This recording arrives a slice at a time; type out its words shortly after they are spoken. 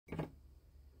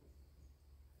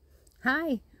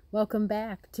Hi, welcome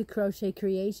back to Crochet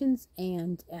Creations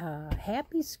and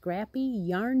Happy Scrappy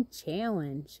Yarn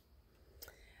Challenge.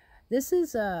 This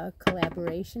is a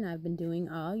collaboration I've been doing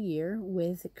all year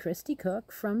with Christy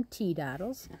Cook from Tea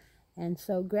Doddles. And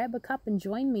so grab a cup and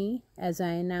join me as I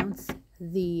announce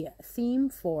the theme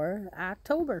for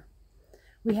October.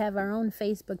 We have our own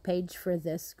Facebook page for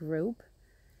this group,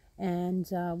 and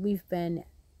we've been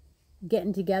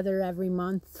getting together every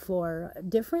month for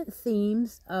different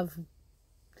themes of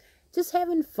just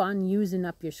having fun using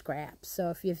up your scraps. So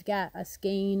if you've got a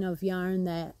skein of yarn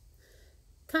that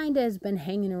kind of has been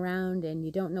hanging around and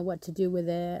you don't know what to do with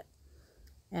it,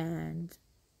 and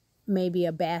maybe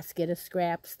a basket of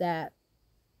scraps that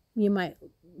you might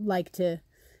like to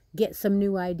get some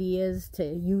new ideas to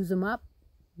use them up,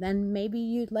 then maybe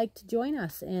you'd like to join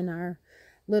us in our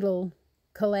little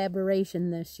collaboration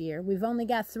this year. We've only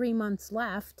got 3 months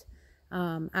left.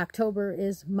 October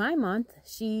is my month.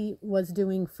 She was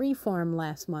doing freeform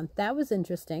last month. That was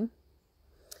interesting.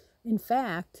 In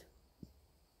fact,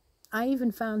 I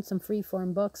even found some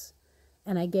freeform books,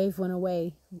 and I gave one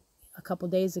away a couple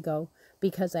days ago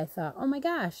because I thought, oh my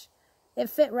gosh, it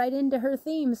fit right into her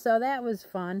theme, so that was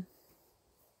fun.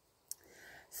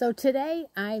 So today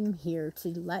I'm here to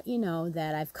let you know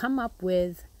that I've come up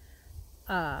with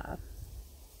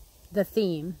the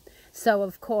theme. So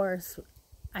of course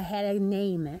I had to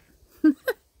name it.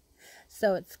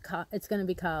 So it's going to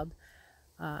be called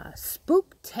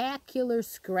Spooktacular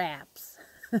Scraps.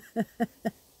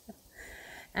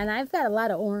 And I've got a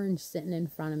lot of orange sitting in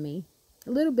front of me,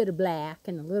 a little bit of black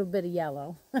and a little bit of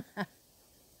yellow.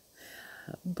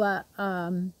 But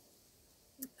I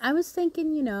was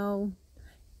thinking,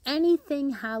 anything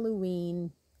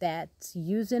Halloween that's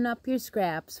using up your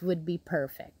scraps would be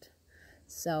perfect.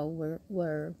 So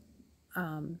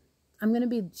I'm going to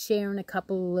be sharing a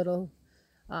couple of little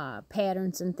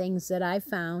patterns and things that I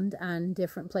found on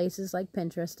different places like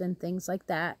Pinterest and things like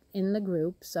that in the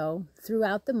group. So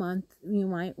throughout the month, you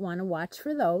might want to watch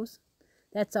for those.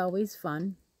 That's always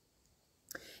fun.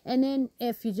 And then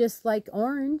if you just like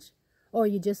orange or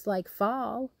you just like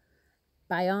fall,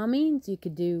 by all means, you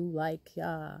could do like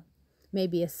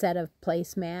maybe a set of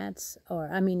placemats, or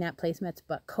not placemats,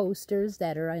 but coasters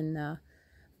that are in the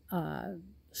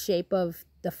shape of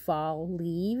the fall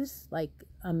leaves, like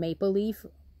a maple leaf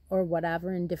or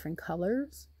whatever in different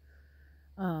colors,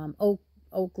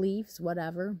 oak leaves,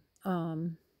 whatever.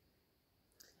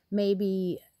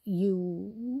 Maybe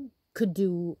you could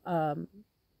do a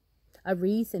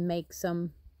wreath and make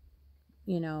some,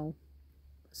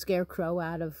 scarecrow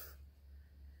out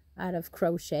of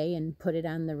crochet and put it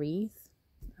on the wreath.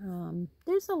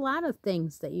 There's a lot of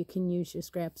things that you can use your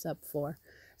scraps up for.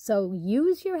 So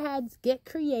use your heads, get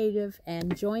creative,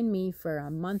 and join me for a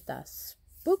month of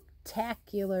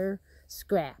spooktacular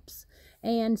scraps.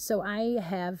 And so I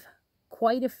have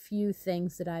quite a few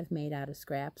things that I've made out of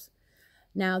scraps.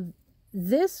 Now,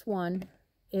 this one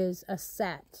is a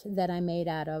set that I made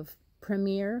out of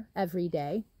Premier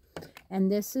Everyday.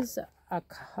 And this is a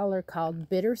color called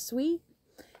Bittersweet.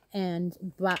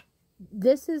 But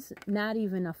this is not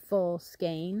even a full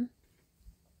skein,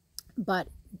 but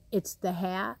it's the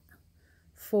hat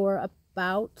for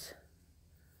about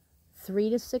 3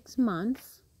 to 6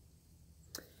 months,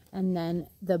 and then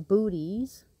the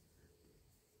booties,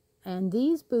 and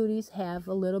these booties have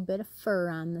a little bit of fur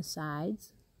on the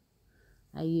sides.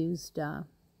 I used I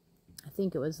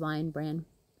think it was Lion Brand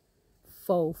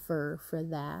faux fur for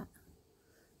that,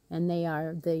 and they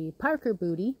are the Parker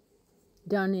booty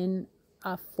done in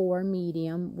a 4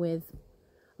 medium with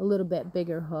a little bit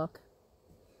bigger hook.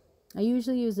 I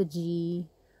usually use a G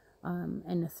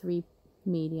and a 3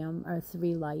 medium or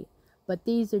 3 light, but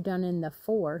these are done in the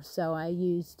 4, so I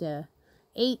used a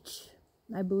H,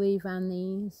 I believe, on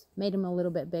these, made them a little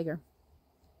bit bigger.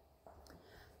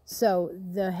 So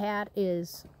the hat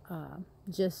is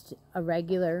just a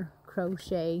regular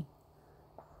crochet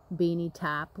beanie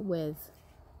top with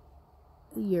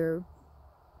your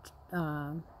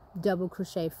double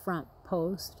crochet front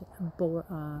post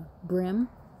brim.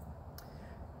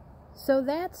 So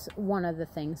that's one of the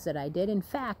things that I did. In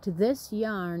fact, this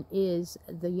yarn is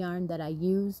the yarn that I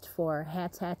used for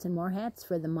Hats, and More Hats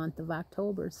for the month of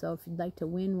October. So if you'd like to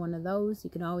win one of those, you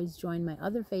can always join my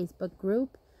other Facebook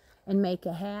group and make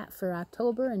a hat for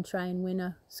October and try and win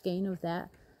a skein of that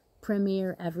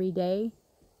Premier Everyday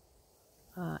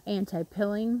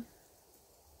anti-pilling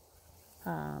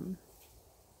 100%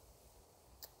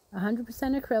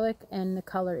 acrylic, and the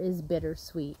color is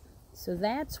Bittersweet. So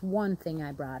that's one thing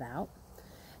I brought out.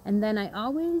 And then I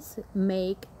always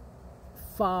make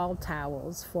fall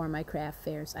towels for my craft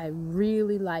fairs. I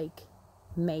really like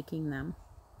making them.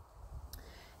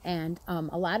 And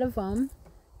a lot of them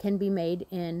can be made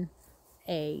in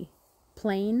a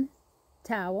plain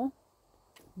towel.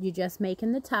 You're just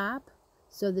making the top,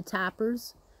 so the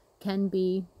toppers can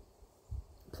be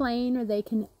plain, or they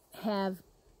can have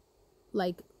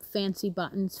like fancy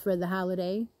buttons for the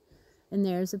holiday. And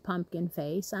there's a pumpkin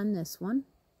face on this one.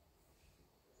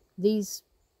 These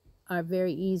are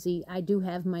very easy. I do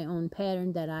have my own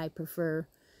pattern that I prefer,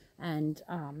 and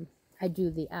I do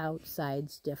the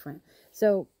outsides different.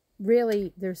 So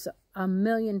really, there's a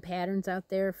million patterns out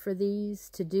there for these,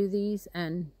 to do these,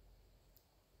 and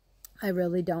I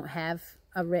really don't have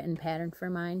a written pattern for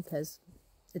mine because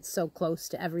it's so close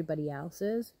to everybody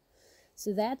else's.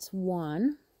 So that's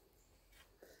one.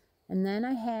 And then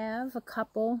I have a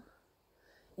couple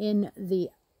in the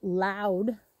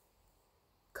loud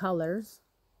colors,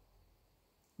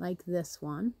 like this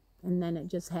one. And then it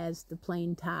just has the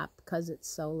plain top because it's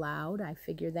so loud. I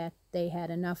figure that they had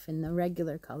enough in the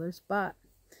regular colors. But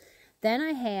then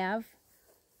I have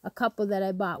a couple that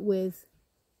I bought with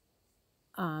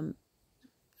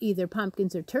either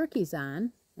pumpkins or turkeys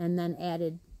on, and then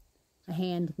added a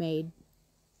handmade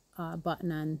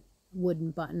button on,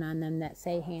 wooden button on them that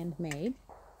say handmade.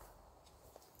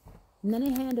 And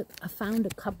then I found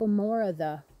a couple more of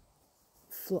the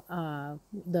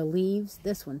leaves.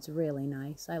 This one's really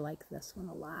nice. I like this one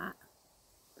a lot.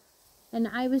 And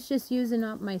I was just using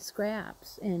up my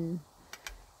scraps, and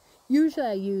usually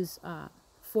I use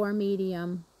 4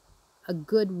 medium, a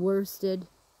good worsted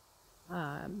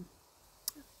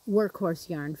workhorse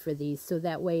yarn for these, so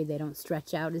that way they don't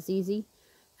stretch out as easy.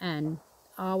 And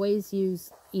always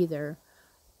use either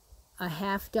a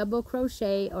half double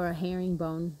crochet or a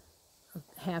herringbone,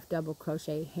 half double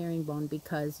crochet herringbone,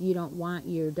 because you don't want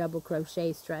your double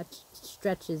crochet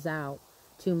stretches out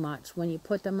too much. When you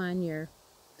put them on your,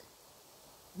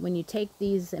 when you take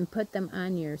these and put them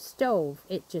on your stove,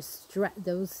 it just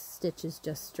those stitches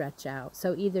just stretch out.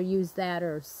 So either use that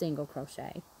or single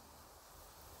crochet.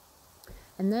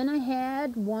 And then I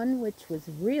had one which was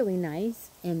really nice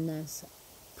in this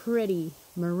pretty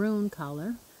maroon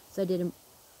color. So I did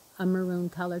a maroon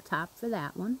color top for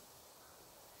that one.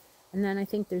 And then I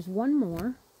think there's one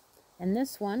more. And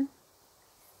this one,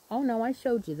 oh no, I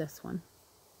showed you this one.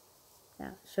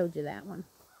 Yeah, showed you that one.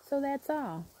 So that's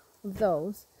all of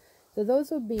those. So those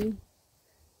will be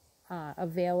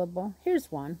available.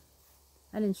 Here's one.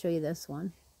 I didn't show you this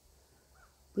one.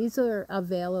 These are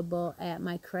available at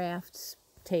my crafts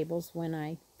tables when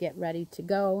I get ready to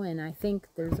go, and I think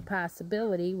there's a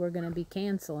possibility we're going to be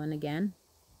canceling again.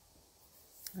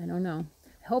 I don't know.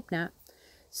 I hope not.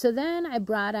 So then I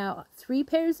brought out 3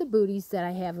 pairs of booties that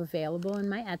I have available in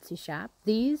my Etsy shop.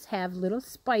 These have little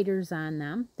spiders on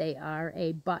them. They are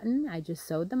a button. I just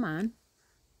sewed them on.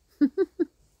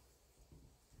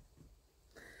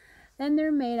 And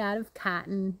they're made out of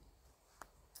cotton,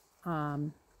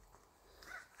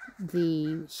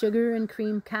 the sugar and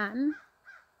cream cotton,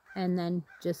 and then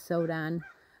just sewed on.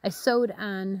 I sewed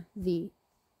on the,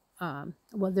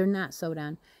 well, they're not sewed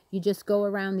on. You just go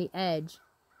around the edge.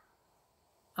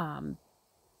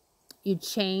 You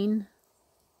chain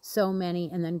so many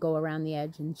and then go around the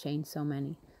edge and chain so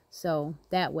many. So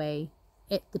that way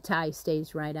the tie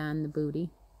stays right on the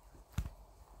booty.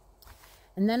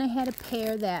 And then I had a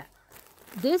pair that,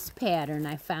 this pattern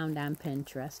I found on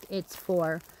Pinterest. It's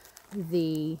for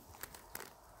the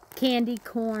candy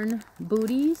corn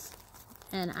booties,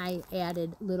 and I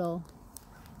added little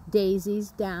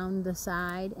daisies down the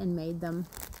side and made them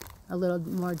a little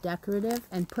more decorative,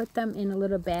 and put them in a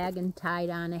little bag and tied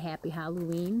on a Happy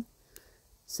Halloween.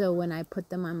 So when I put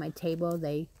them on my table,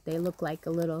 they look like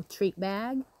a little treat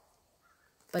bag,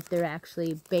 but they're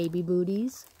actually baby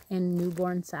booties in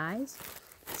newborn size.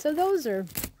 So those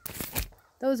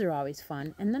are always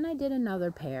fun. And then I did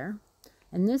another pair,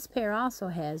 and this pair also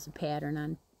has a pattern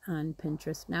on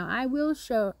Pinterest. Now I will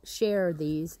share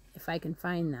these if I can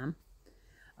find them.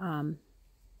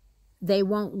 They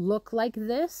won't look like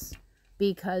this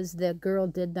because the girl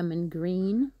did them in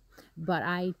green, but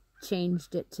I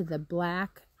changed it to the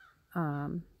black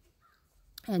and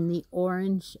the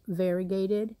orange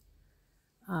variegated.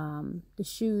 The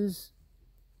shoes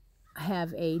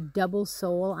have a double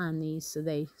sole on these, so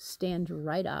they stand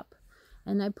right up.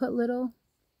 And I put little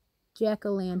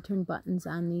jack-o'-lantern buttons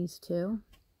on these too.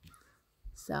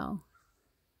 So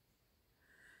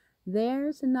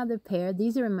there's another pair.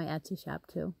 These are in my Etsy shop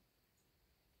too.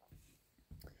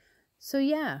 So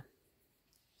yeah,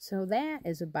 so that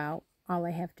is about all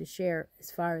I have to share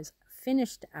as far as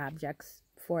finished objects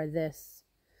for this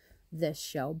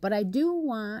show. But I do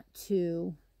want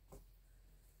to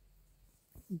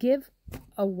give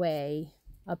away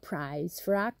a prize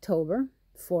for October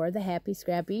for the Happy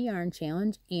Scrappy Yarn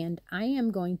Challenge, and I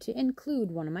am going to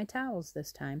include one of my towels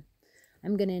this time.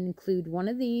 I'm going to include one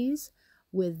of these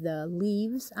with the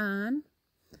leaves on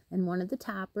and one of the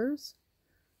toppers.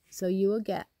 So you will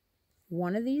get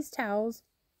one of these towels,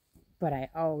 but I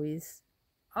always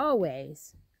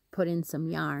put in some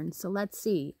yarn. So let's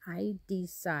see. I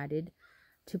decided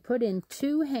to put in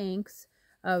 2 hanks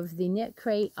of the Knit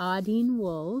Crate Audine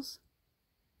wools.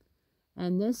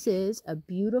 And this is a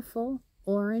beautiful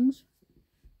orange.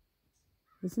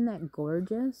 Isn't that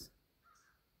gorgeous?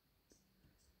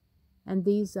 And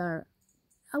these are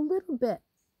a little bit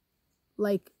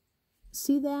like,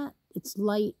 see that? It's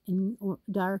light and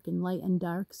dark and light and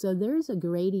dark. So there's a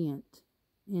gradient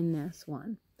in this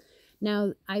one.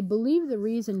 Now, I believe the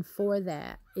reason for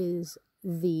that is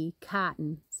the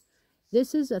cotton.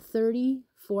 This is a 34%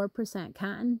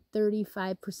 cotton,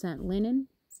 35% linen,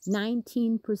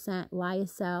 19%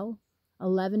 lyocell,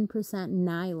 11%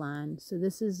 nylon. So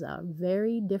this is a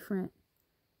very different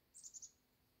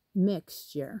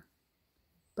mixture.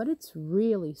 But it's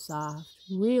really soft,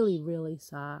 really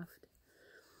soft.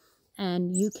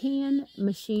 And you can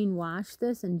machine wash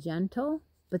this in gentle,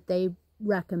 but they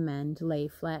recommend lay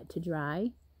flat to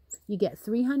dry. You get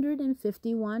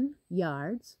 351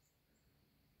 yards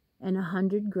and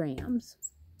 100 grams.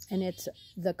 And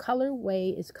the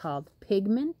colorway is called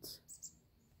Pigment.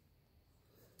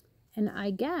 And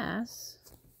I guess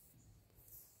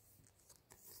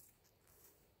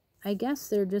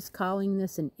they're just calling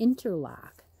this an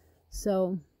interlock.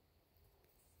 So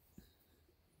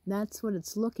that's what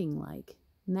it's looking like.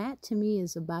 And that to me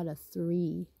is about a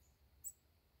 3.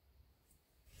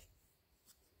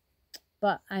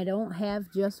 But I don't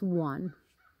have just one.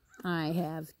 I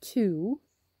have 2.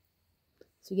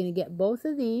 So you're going to get both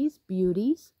of these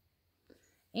beauties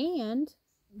and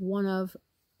one of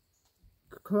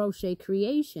Crochet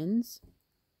Creations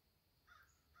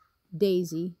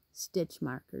daisy stitch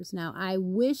markers. Now, I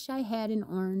wish I had an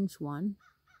orange one,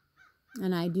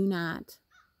 and I do not.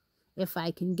 If I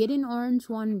can get an orange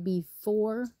one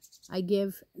before I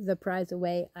give the prize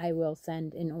away, I will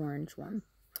send an orange one.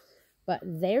 But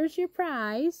there's your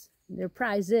prize. Their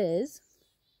prize is.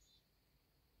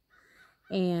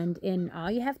 And all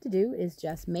you have to do is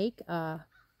just make a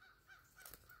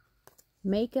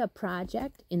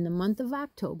project in the month of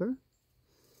October.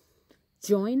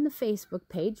 Join the Facebook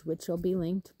page, which will be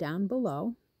linked down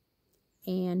below.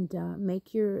 And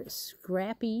make your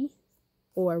Scrappy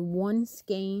or one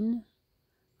skein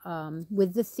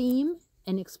with the theme,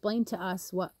 and explain to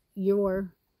us what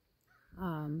your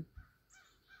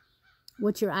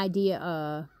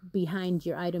idea behind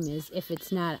your item is. If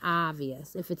it's not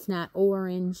obvious, if it's not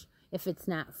orange, if it's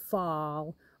not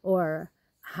fall or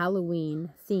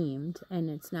Halloween themed and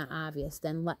it's not obvious,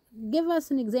 then give us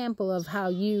an example of how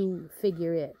you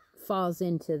figure it falls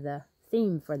into the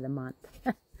theme for the month.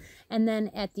 And then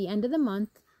at the end of the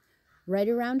month, right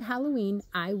around Halloween,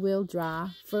 I will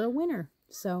draw for a winner.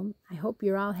 So I hope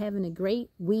you're all having a great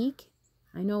week.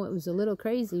 I know it was a little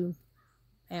crazy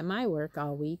at my work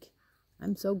all week.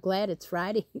 I'm so glad it's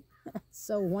Friday.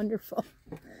 So wonderful.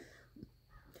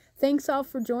 Thanks all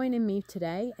for joining me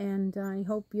today, and I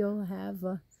hope you'll have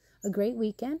a great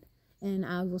weekend, and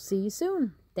I will see you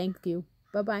soon. Thank you.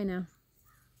 Bye-bye now.